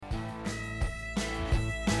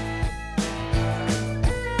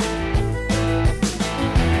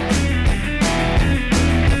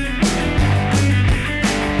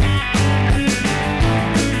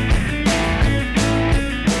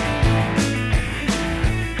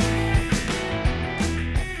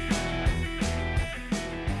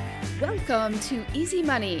Welcome to Easy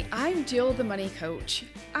Money. I'm Jill, the money coach.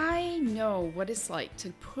 I know what it's like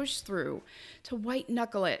to push through, to white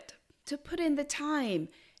knuckle it, to put in the time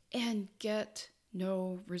and get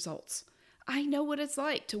no results. I know what it's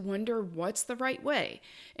like to wonder what's the right way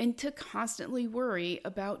and to constantly worry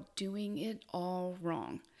about doing it all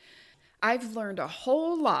wrong. I've learned a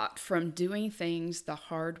whole lot from doing things the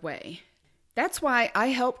hard way. That's why I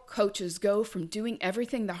help coaches go from doing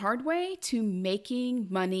everything the hard way to making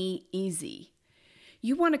money easy.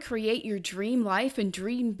 You want to create your dream life and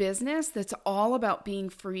dream business that's all about being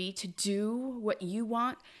free to do what you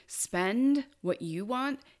want, spend what you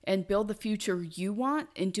want, and build the future you want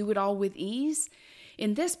and do it all with ease?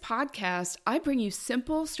 In this podcast, I bring you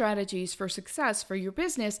simple strategies for success for your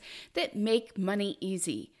business that make money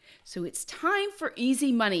easy. So it's time for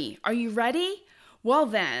Easy Money. Are you ready? Well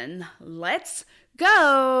then, let's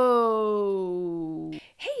go!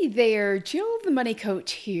 Hey there, Jill the Money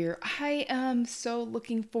Coach here. I am so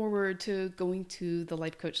looking forward to going to the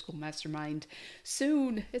Life Coach School Mastermind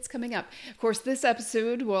soon. It's coming up. Of course, this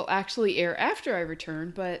episode will actually air after I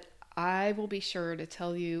return, but I will be sure to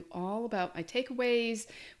tell you all about my takeaways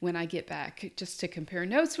when I get back, just to compare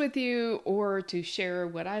notes with you or to share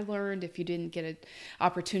what I learned if you didn't get an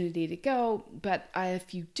opportunity to go. But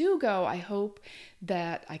if you do go, I hope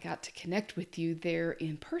that I got to connect with you there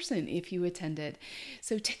in person if you attended.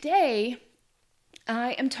 So today,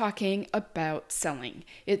 I am talking about selling.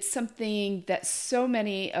 It's something that so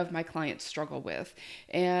many of my clients struggle with.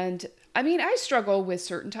 And I struggle with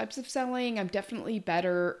certain types of selling. I'm definitely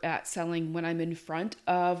better at selling when I'm in front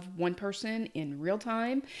of one person in real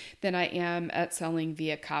time than I am at selling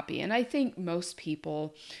via copy. And I think most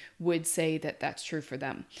people would say that that's true for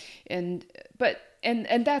them. And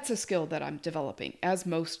that's a skill that I'm developing, as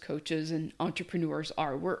most coaches and entrepreneurs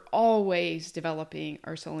are. We're always developing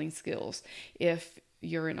our selling skills if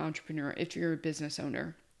you're an entrepreneur, if you're a business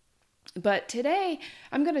owner. But today,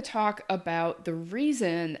 I'm going to talk about the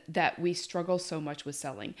reason that we struggle so much with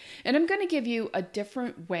selling. And I'm going to give you a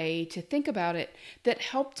different way to think about it that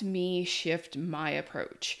helped me shift my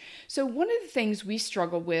approach. So one of the things we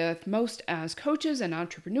struggle with most as coaches and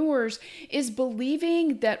entrepreneurs is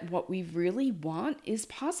believing that what we really want is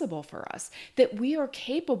possible for us, that we are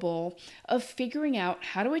capable of figuring out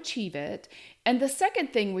how to achieve it. And the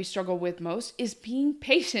second thing we struggle with most is being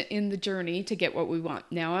patient in the journey to get what we want.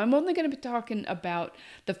 Now, I'm only going to be talking about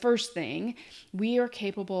the first thing. We are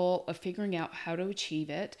capable of figuring out how to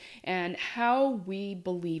achieve it and how we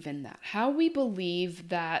believe in that, how we believe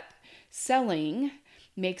that selling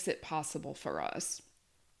makes it possible for us,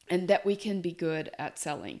 and that we can be good at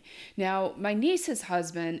selling. Now, my niece's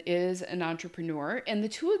husband is an entrepreneur, and the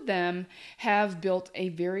two of them have built a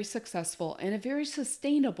very successful and a very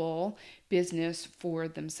sustainable business for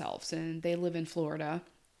themselves, and they live in Florida.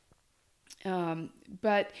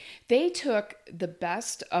 But they took the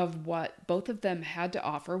best of what both of them had to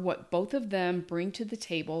offer, what both of them bring to the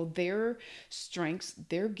table, their strengths,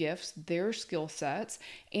 their gifts, their skill sets,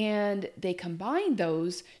 and they combined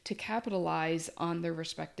those to capitalize on their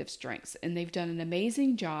respective strengths. And they've done an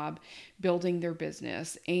amazing job building their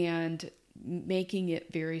business and making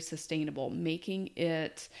it very sustainable, making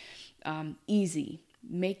it easy,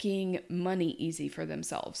 making money easy for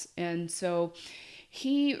themselves. And so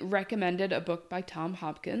he recommended a book by Tom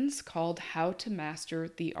Hopkins called How to Master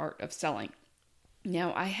the Art of Selling.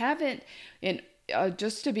 Now, I haven't, and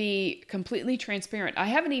just to be completely transparent, I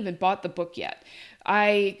haven't even bought the book yet.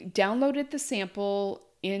 I downloaded the sample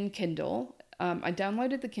in Kindle. I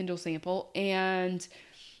downloaded the Kindle sample, and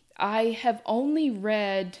I have only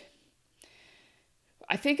read,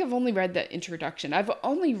 I think I've only read the introduction. I've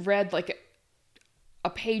only read like a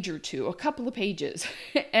page or two, a couple of pages,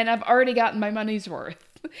 and I've already gotten my money's worth.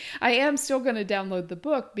 I am still going to download the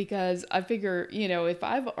book because I figure, if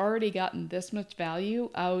I've already gotten this much value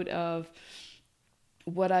out of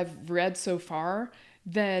what I've read so far,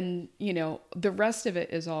 then, the rest of it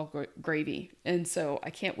is all gravy. And so I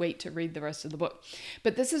can't wait to read the rest of the book.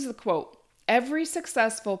 But this is the quote: "Every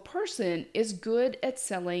successful person is good at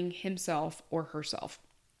selling himself or herself."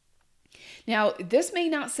 Now, this may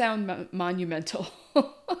not sound monumental,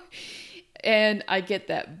 and I get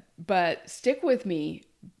that, but stick with me,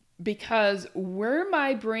 because where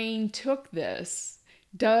my brain took this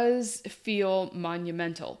does feel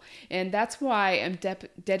monumental. And that's why I'm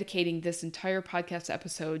dedicating this entire podcast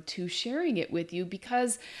episode to sharing it with you,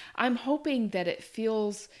 because I'm hoping that it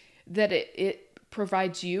feels that it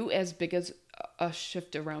provides you as big as a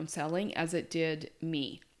shift around selling as it did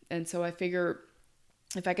me. And so I figure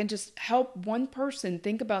if I can just help one person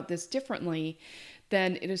think about this differently,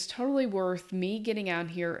 then it is totally worth me getting out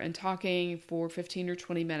here and talking for 15 or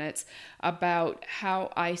 20 minutes about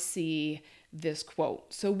how I see this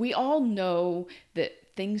quote. So we all know that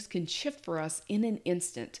things can shift for us in an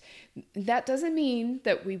instant. That doesn't mean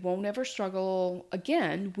that we won't ever struggle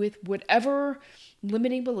again with whatever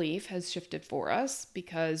limiting belief has shifted for us,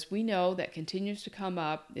 because we know that continues to come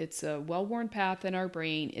up. It's a well-worn path in our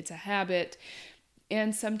brain. It's a habit.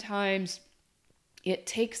 And sometimes it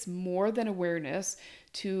takes more than awareness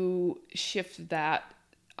to shift that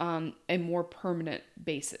on a more permanent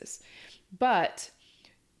basis. But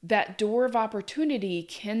that door of opportunity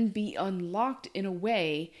can be unlocked in a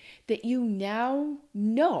way that you now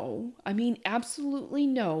know, I mean, absolutely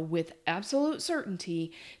know with absolute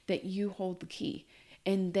certainty that you hold the key,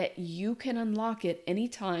 and that you can unlock it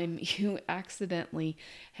anytime you accidentally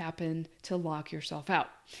happen to lock yourself out.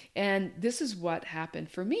 And this is what happened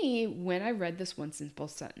for me when I read this one simple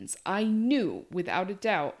sentence. I knew without a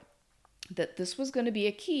doubt that this was going to be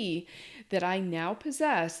a key that I now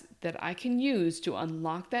possess, that I can use to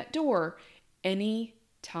unlock that door any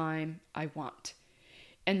time I want.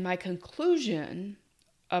 And my conclusion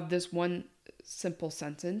of this one simple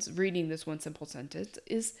sentence, reading this one simple sentence,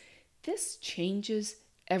 is this changes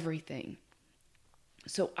everything.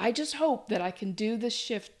 So I just hope that I can do this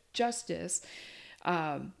shift justice.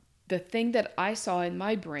 The thing that I saw in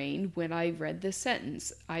my brain when I read this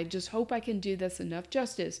sentence, I just hope I can do this enough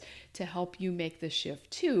justice to help you make the shift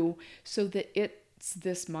too, so that it's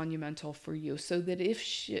this monumental for you, so that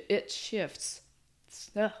if it shifts,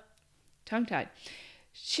 tongue-tied,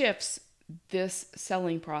 shifts this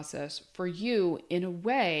selling process for you in a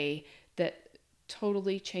way that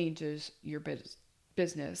totally changes your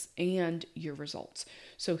business and your results.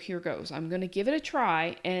 So here goes. I'm going to give it a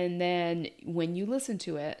try, and then when you listen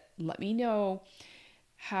to it, let me know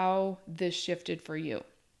how this shifted for you,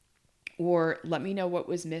 or let me know what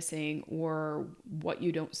was missing or what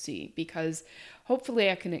you don't see, because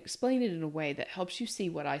hopefully I can explain it in a way that helps you see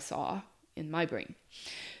what I saw in my brain.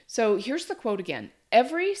 So here's the quote again.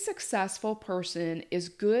 Every successful person is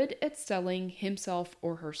good at selling himself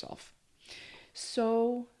or herself.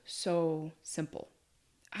 So simple.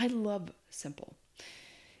 I love simple.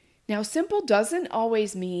 Now, simple doesn't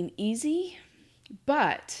always mean easy,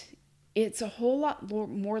 but it's a whole lot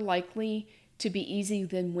more likely to be easy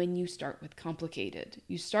than when you start with complicated.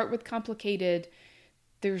 You start with complicated,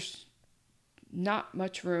 there's not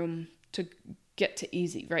much room to get to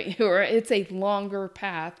easy, right? Or it's a longer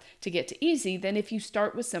path to get to easy than if you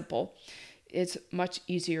start with simple. It's much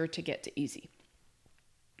easier to get to easy.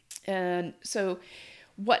 And so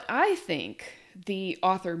what I think the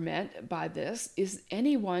author meant by this is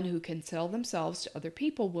anyone who can sell themselves to other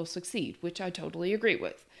people will succeed, which I totally agree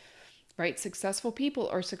with. Right? Successful people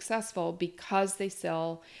are successful because they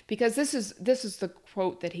sell, because this is the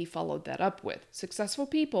quote that he followed that up with. Successful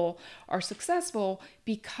people are successful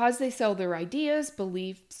because they sell their ideas,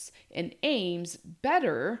 beliefs, and aims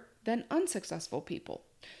better than unsuccessful people.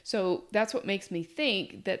 So that's what makes me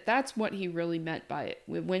think that that's what he really meant by it.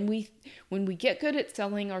 When we get good at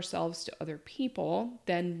selling ourselves to other people,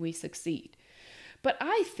 then we succeed. But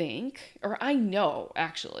I think, or I know,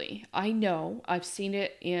 actually, I've seen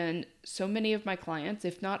it in so many of my clients,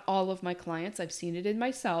 if not all of my clients, I've seen it in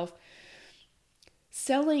myself.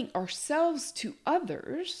 Selling ourselves to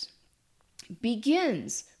others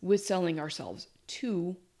begins with selling ourselves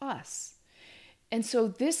to us. And so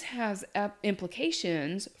this has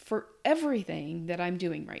implications for everything that I'm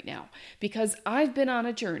doing right now, because I've been on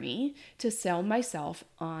a journey to sell myself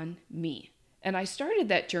on me. And I started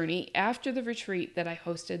that journey after the retreat that I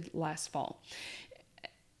hosted last fall.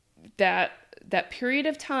 That period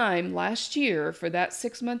of time last year, for that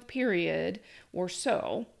 6-month period or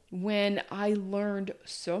so, when I learned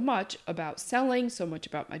so much about selling, so much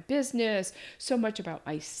about my business, so much about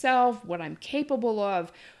myself, what I'm capable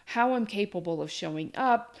of, how I'm capable of showing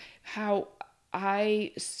up, how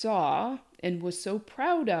I saw and was so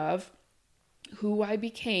proud of who I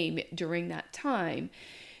became during that time.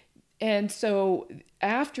 And so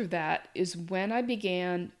after that is when I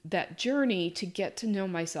began that journey to get to know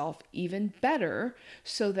myself even better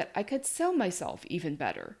so that I could sell myself even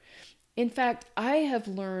better. In fact, I have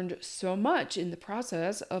learned so much in the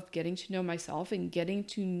process of getting to know myself and getting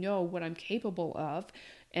to know what I'm capable of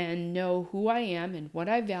and know who I am and what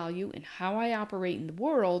I value and how I operate in the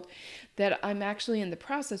world, that I'm actually in the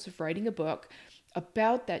process of writing a book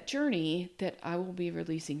about that journey that I will be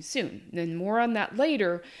releasing soon. And more on that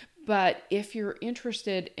later, But if you're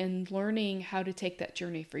interested in learning how to take that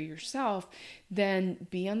journey for yourself, then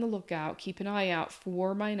be on the lookout. Keep an eye out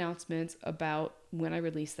for my announcements about when I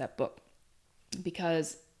release that book,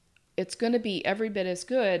 because it's going to be every bit as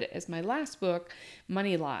good as my last book,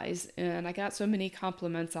 Money Lies. And I got so many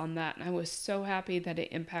compliments on that. And I was so happy that it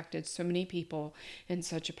impacted so many people in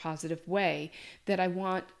such a positive way that I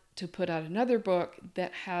want to put out another book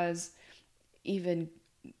that has even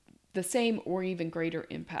the same or even greater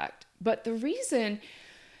impact. But the reason,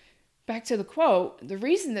 back to the quote, the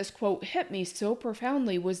reason this quote hit me so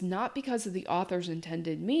profoundly was not because of the author's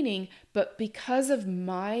intended meaning, but because of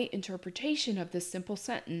my interpretation of this simple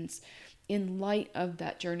sentence in light of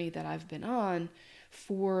that journey that I've been on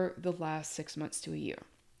for the last 6 months to a year.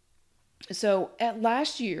 So at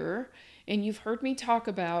last year, and you've heard me talk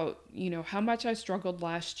about, how much I struggled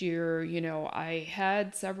last year. I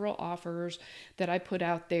had several offers that I put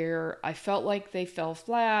out there. I felt like they fell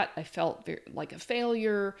flat. I felt like a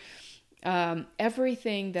failure.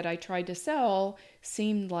 Everything that I tried to sell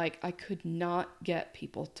seemed like I could not get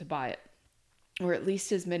people to buy it, or at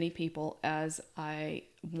least as many people as I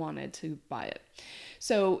wanted to buy it.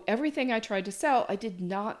 So everything I tried to sell, I did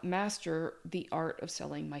not master the art of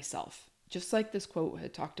selling myself, just like this quote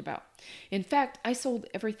had talked about. In fact, I sold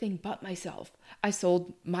everything but myself. I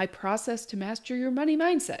sold my process to master your money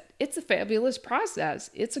mindset. It's a fabulous process.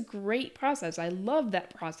 It's a great process. I love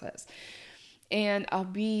that process. And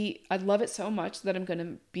I love it so much that I'm going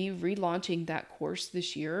to be relaunching that course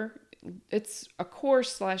this year. It's a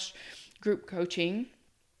course / group coaching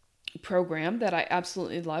program that I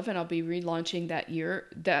absolutely love, and I'll be relaunching that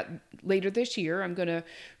later this year. I'm going to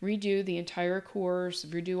redo the entire course,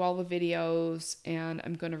 redo all the videos, and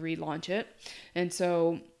I'm going to relaunch it. And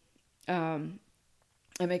so I'm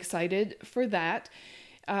excited for that.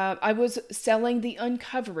 I was selling the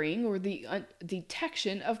uncovering or the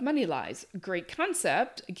detection of money lies. Great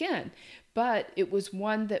concept, again, but it was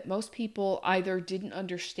one that most people either didn't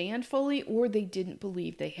understand fully or they didn't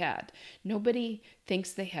believe they had. Nobody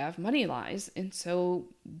thinks they have money lies, and so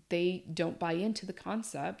they don't buy into the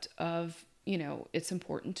concept of, it's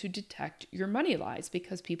important to detect your money lies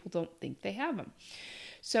because people don't think they have them.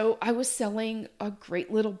 So I was selling a great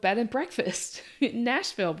little bed and breakfast in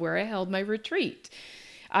Nashville where I held my retreat.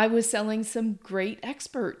 I was selling some great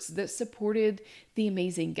experts that supported the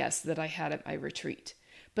amazing guests that I had at my retreat.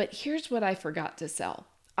 But here's what I forgot to sell.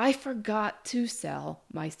 I forgot to sell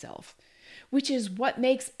myself, which is what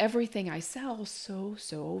makes everything I sell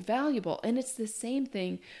so valuable. And it's the same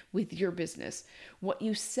thing with your business. What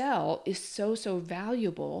you sell is so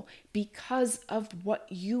valuable because of what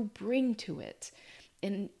you bring to it.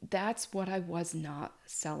 And that's what I was not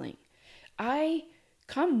selling. I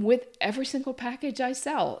come with every single package I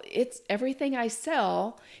sell. Everything I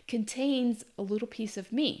sell contains a little piece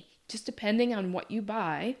of me. Just depending on what you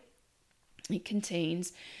buy, it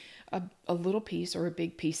contains a little piece or a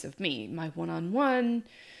big piece of me. My one-on-one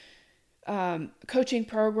coaching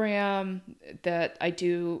program that I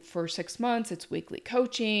do for 6 months, it's weekly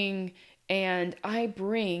coaching. And I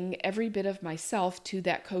bring every bit of myself to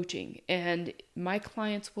that coaching. And my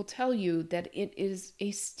clients will tell you that it is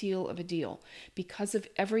a steal of a deal because of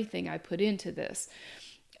everything I put into this.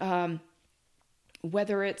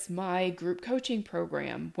 Whether it's my group coaching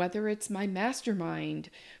program, whether it's my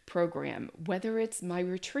mastermind program, whether it's my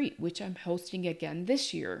retreat, which I'm hosting again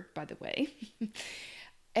this year, by the way,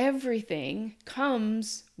 everything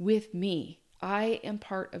comes with me. I am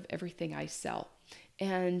part of everything I sell.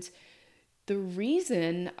 And the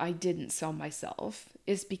reason I didn't sell myself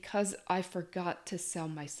is because I forgot to sell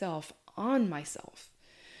myself on myself.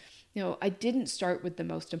 I didn't start with the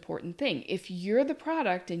most important thing. If you're the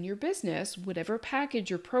product in your business, whatever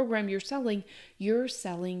package or program you're selling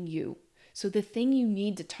you. So the thing you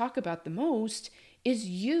need to talk about the most is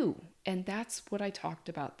you. And that's what I talked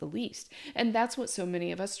about the least. And that's what so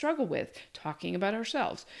many of us struggle with, talking about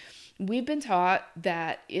ourselves. We've been taught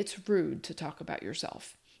that it's rude to talk about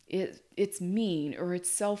yourself. It's mean or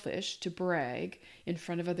it's selfish to brag in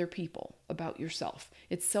front of other people about yourself.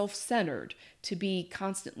 It's self-centered to be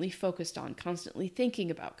constantly focused on, constantly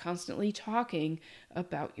thinking about, constantly talking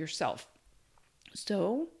about yourself.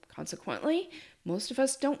 So, consequently, most of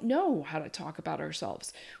us don't know how to talk about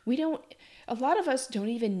ourselves. A lot of us don't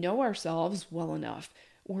even know ourselves well enough,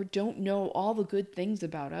 or don't know all the good things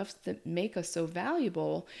about us that make us so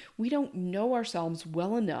valuable. We don't know ourselves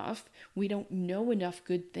well enough. We don't know enough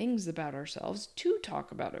good things about ourselves to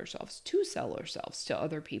talk about ourselves, to sell ourselves to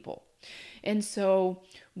other people. And so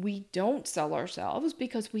we don't sell ourselves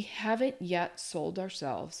because we haven't yet sold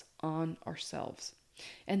ourselves on ourselves.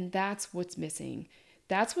 And that's what's missing.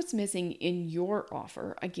 That's what's missing in your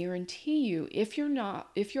offer. I guarantee you, if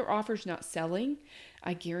your offer's not selling,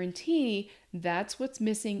 I guarantee that's what's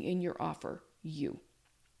missing in your offer, you.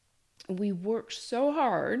 We work so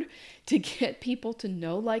hard to get people to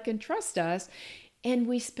know, like, and trust us, and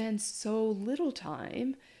we spend so little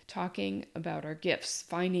time talking about our gifts,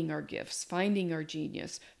 finding our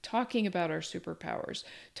genius, talking about our superpowers,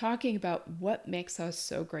 talking about what makes us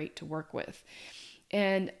so great to work with.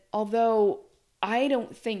 And although I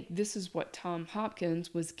don't think this is what Tom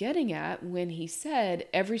Hopkins was getting at when he said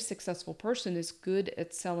every successful person is good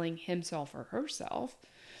at selling himself or herself,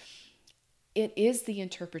 it is the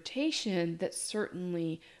interpretation that's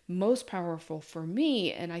certainly most powerful for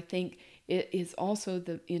me, and I think it is also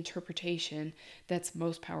the interpretation that's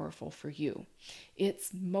most powerful for you.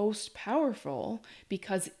 It's most powerful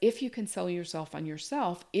because if you can sell yourself on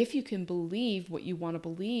yourself, if you can believe what you want to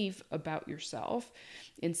believe about yourself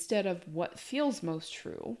instead of what feels most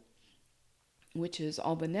true, which is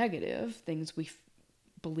all the negative things we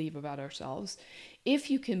believe about ourselves, if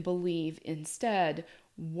you can believe instead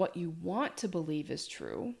what you want to believe is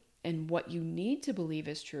true and what you need to believe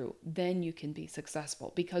is true, then you can be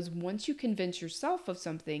successful. Because once you convince yourself of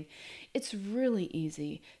something, it's really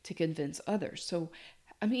easy to convince others. So,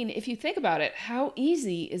 I mean, if you think about it, how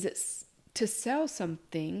easy is it to sell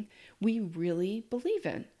something we really believe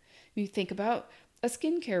in? You think about a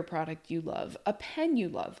skincare product you love, a pen you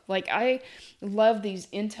love. Like, I love these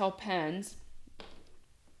Intel pens.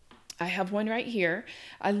 I have one right here.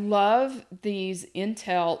 I love these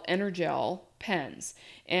Intel Energel pens.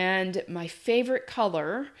 And my favorite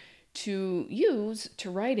color to use to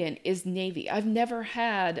write in is navy. I've never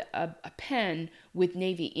had a pen with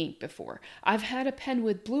navy ink before. I've had a pen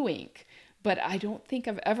with blue ink, but I don't think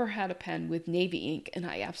I've ever had a pen with navy ink, and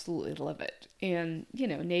I absolutely love it. And, you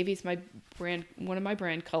know, navy's my brand, one of my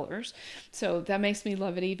brand colors, so that makes me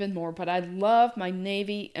love it even more. But I love my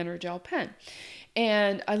navy Energel pen.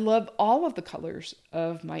 And I love all of the colors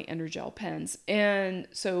of my Energel pens. And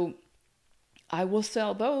so I will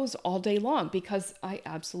sell those all day long because I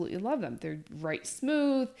absolutely love them. They're right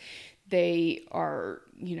smooth. They are,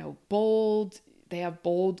 you know, bold. They have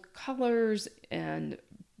bold colors and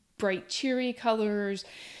bright, cheery colors.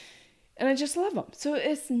 And I just love them. So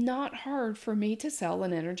it's not hard for me to sell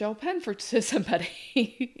an Energel pen to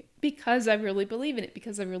somebody because I really believe in it,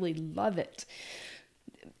 because I really love it.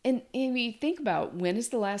 And if you think about, when is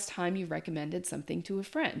the last time you recommended something to a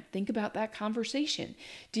friend? Think about that conversation.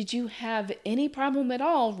 Did you have any problem at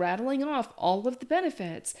all rattling off all of the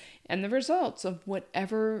benefits and the results of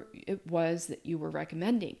whatever it was that you were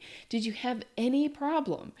recommending? Did you have any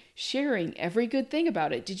problem sharing every good thing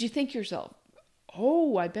about it? Did you think to yourself,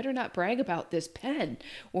 oh, I better not brag about this pen,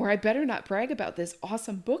 or I better not brag about this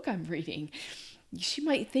awesome book I'm reading? She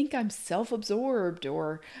might think I'm self-absorbed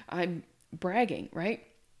or I'm bragging, right?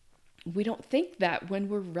 We don't think that when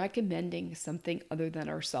we're recommending something other than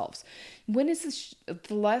ourselves. When is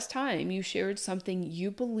the last time you shared something you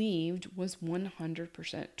believed was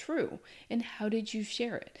 100% true? And how did you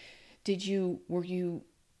share it? Were you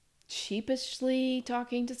sheepishly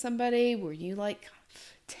talking to somebody? Were you like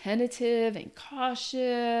tentative and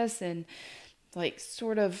cautious and like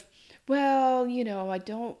sort of, well, you know, I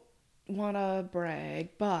don't want to brag,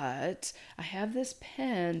 but I have this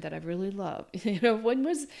pen that I really love. You know,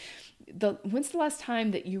 when's the last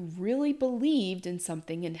time that you really believed in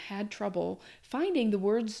something and had trouble finding the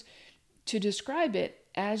words to describe it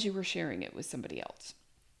as you were sharing it with somebody else?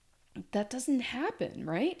 That doesn't happen,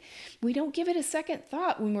 right? We don't give it a second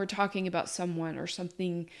thought when we're talking about someone or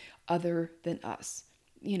something other than us.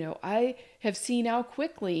 You know, I have seen how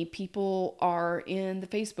quickly people are in the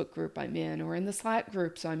Facebook group I'm in or in the Slack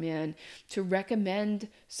groups I'm in to recommend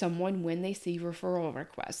someone when they see referral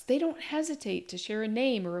requests. They don't hesitate to share a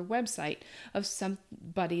name or a website of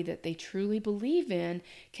somebody that they truly believe in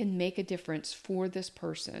can make a difference for this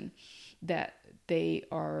person that they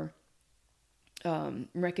are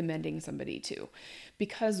recommending somebody to.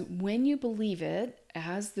 Because when you believe it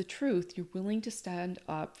as the truth, you're willing to stand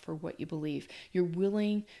up for what you believe. You're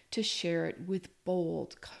willing to share it with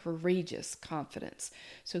bold, courageous confidence.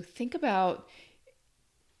 So think about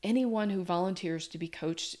anyone who volunteers to be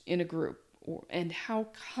coached in a group and how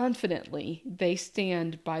confidently they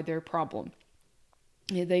stand by their problem.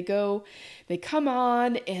 They come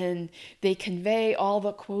on and they convey all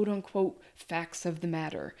the quote unquote facts of the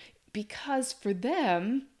matter. Because for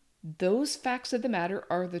them, Those facts of the matter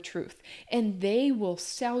are the truth. And they will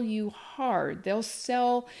sell you hard. They'll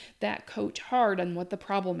sell that coach hard on what the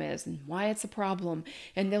problem is and why it's a problem.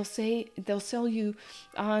 And they'll sell you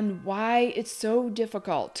on why it's so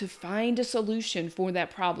difficult to find a solution for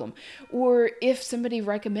that problem. Or if somebody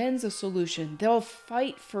recommends a solution, they'll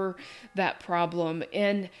fight for that problem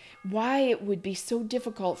and why it would be so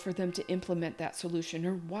difficult for them to implement that solution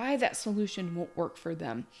or why that solution won't work for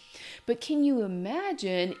them. But can you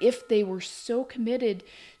imagine if they were so committed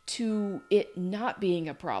to it not being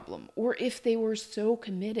a problem, or if they were so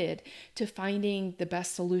committed to finding the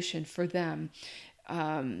best solution for them,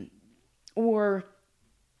 or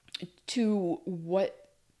to what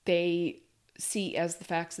they see as the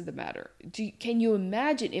facts of the matter? Can you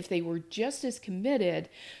imagine if they were just as committed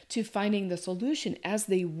to finding the solution as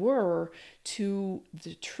they were to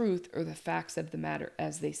the truth or the facts of the matter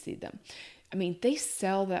as they see them? I mean, they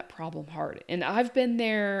sell that problem hard. And I've been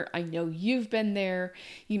there. I know you've been there.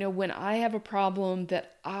 When I have a problem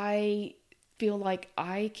that I feel like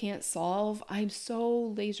I can't solve, I'm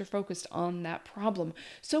so laser focused on that problem.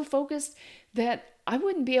 So focused that I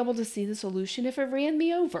wouldn't be able to see the solution if it ran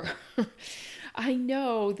me over. I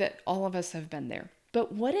know that all of us have been there.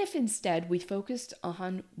 But what if instead we focused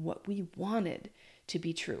on what we wanted to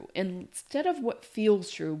be true? And instead of what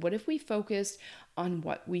feels true, what if we focused on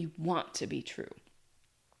what we want to be true?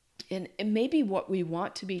 And maybe what we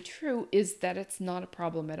want to be true is that it's not a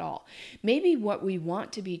problem at all. Maybe what we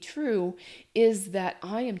want to be true is that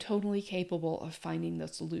I am totally capable of finding the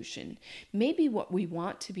solution. Maybe what we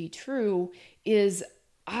want to be true is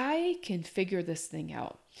I can figure this thing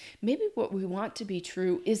out. Maybe what we want to be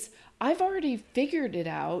true is I've already figured it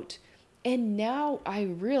out, and now I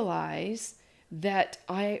realize that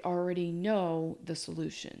I already know the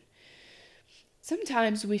solution.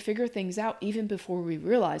 Sometimes we figure things out even before we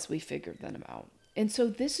realize we figured them out. And so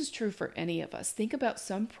this is true for any of us. Think about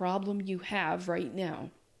some problem you have right now.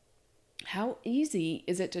 How easy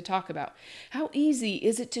is it to talk about? How easy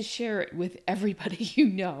is it to share it with everybody you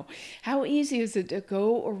know? How easy is it to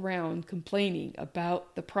go around complaining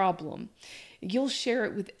about the problem? You'll share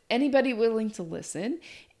it with anybody willing to listen,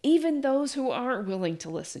 even those who aren't willing to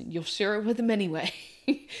listen. You'll share it with them anyway.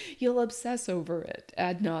 You'll obsess over it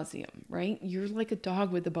ad nauseum, right? You're like a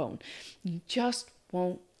dog with a bone. You just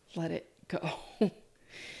won't let it go.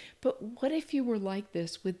 But what if you were like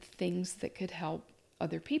this with things that could help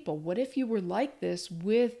other people? What if you were like this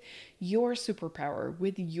with your superpower,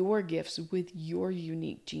 with your gifts, with your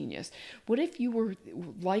unique genius? What if you were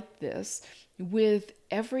like this with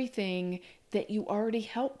everything that you already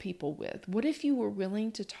help people with? What if you were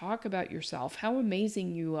willing to talk about yourself, how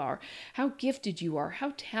amazing you are, how gifted you are,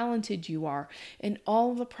 how talented you are, and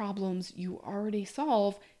all the problems you already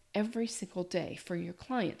solve every single day for your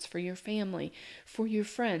clients, for your family, for your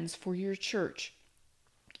friends, for your church?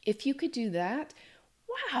 If you could do that,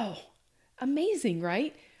 wow, amazing,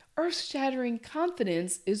 right? Earth-shattering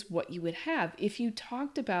confidence is what you would have if you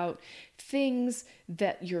talked about things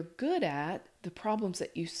that you're good at, the problems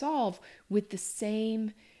that you solve, with the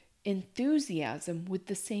same enthusiasm, with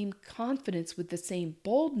the same confidence, with the same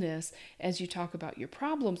boldness as you talk about your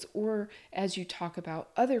problems, or as you talk about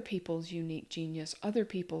other people's unique genius, other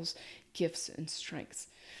people's gifts and strengths.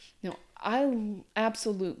 Now, I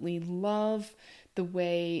absolutely love the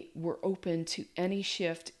way we're open to any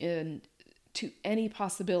shift to any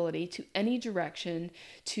possibility, to any direction,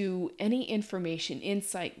 to any information,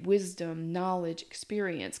 insight, wisdom, knowledge,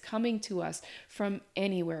 experience coming to us from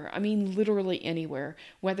anywhere. I mean, literally anywhere,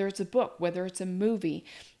 whether it's a book, whether it's a movie,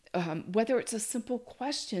 whether it's a simple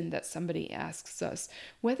question that somebody asks us,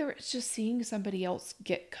 whether it's just seeing somebody else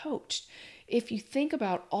get coached. If you think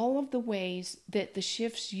about all of the ways that the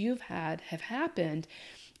shifts you've had have happened,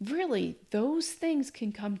 really, those things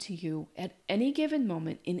can come to you at any given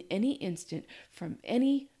moment, in any instant, from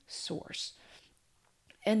any source.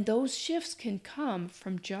 And those shifts can come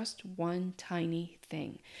from just one tiny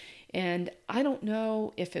thing. And I don't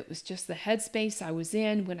know if it was just the headspace I was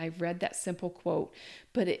in when I read that simple quote,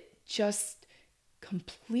 but it just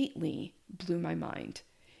completely blew my mind.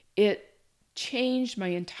 It changed my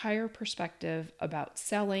entire perspective about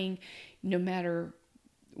selling, no matter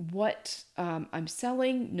what I'm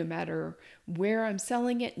selling, no matter where I'm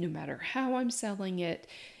selling it, no matter how I'm selling it.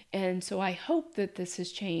 And so I hope that this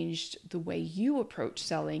has changed the way you approach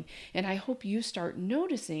selling. And I hope you start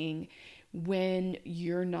noticing when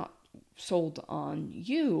you're not sold on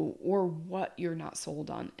you or what you're not sold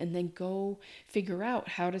on, and then go figure out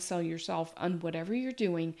how to sell yourself on whatever you're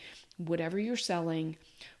doing, whatever you're selling,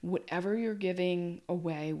 whatever you're giving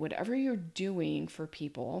away, whatever you're doing for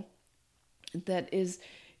people that is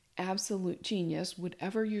absolute genius,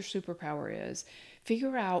 whatever your superpower is,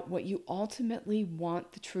 figure out what you ultimately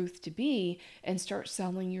want the truth to be and start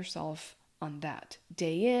selling yourself on that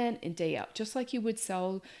day in and day out, just like you would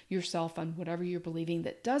sell yourself on whatever you're believing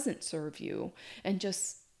that doesn't serve you, and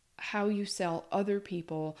just how you sell other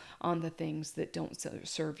people on the things that don't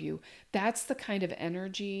serve you. That's the kind of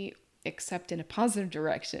energy, except in a positive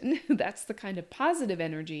direction. That's the kind of positive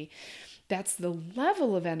energy. That's the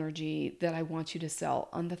level of energy that I want you to sell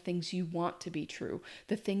on the things you want to be true,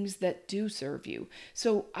 the things that do serve you.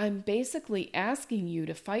 So I'm basically asking you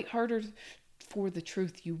to fight harder for the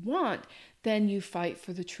truth you want than you fight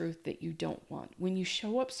for the truth that you don't want. When you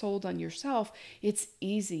show up sold on yourself, it's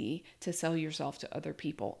easy to sell yourself to other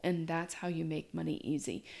people, and that's how you make money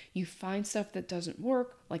easy. You find stuff that doesn't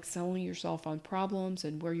work, like selling yourself on problems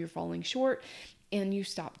and where you're falling short, and you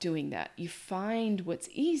stop doing that. You find what's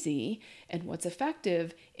easy and what's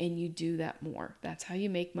effective, and you do that more. That's how you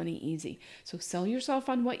make money easy. So sell yourself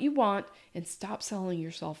on what you want and stop selling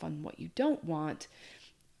yourself on what you don't want,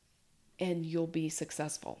 and you'll be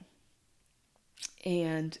successful.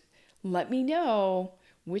 And let me know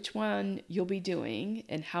which one you'll be doing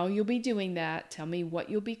and how you'll be doing that. Tell me what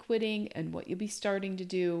you'll be quitting and what you'll be starting to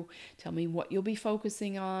do. Tell me what you'll be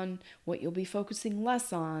focusing on, what you'll be focusing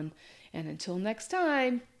less on. And until next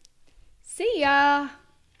time, see ya!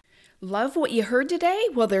 Love what you heard today?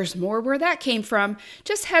 Well, there's more where that came from.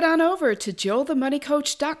 Just head on over to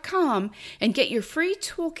JillTheMoneyCoach.com and get your free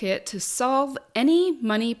toolkit to solve any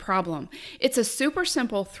money problem. It's a super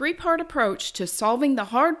simple 3-part approach to solving the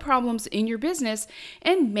hard problems in your business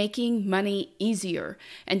and making money easier.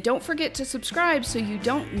 And don't forget to subscribe so you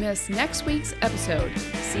don't miss next week's episode.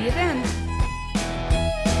 See you then.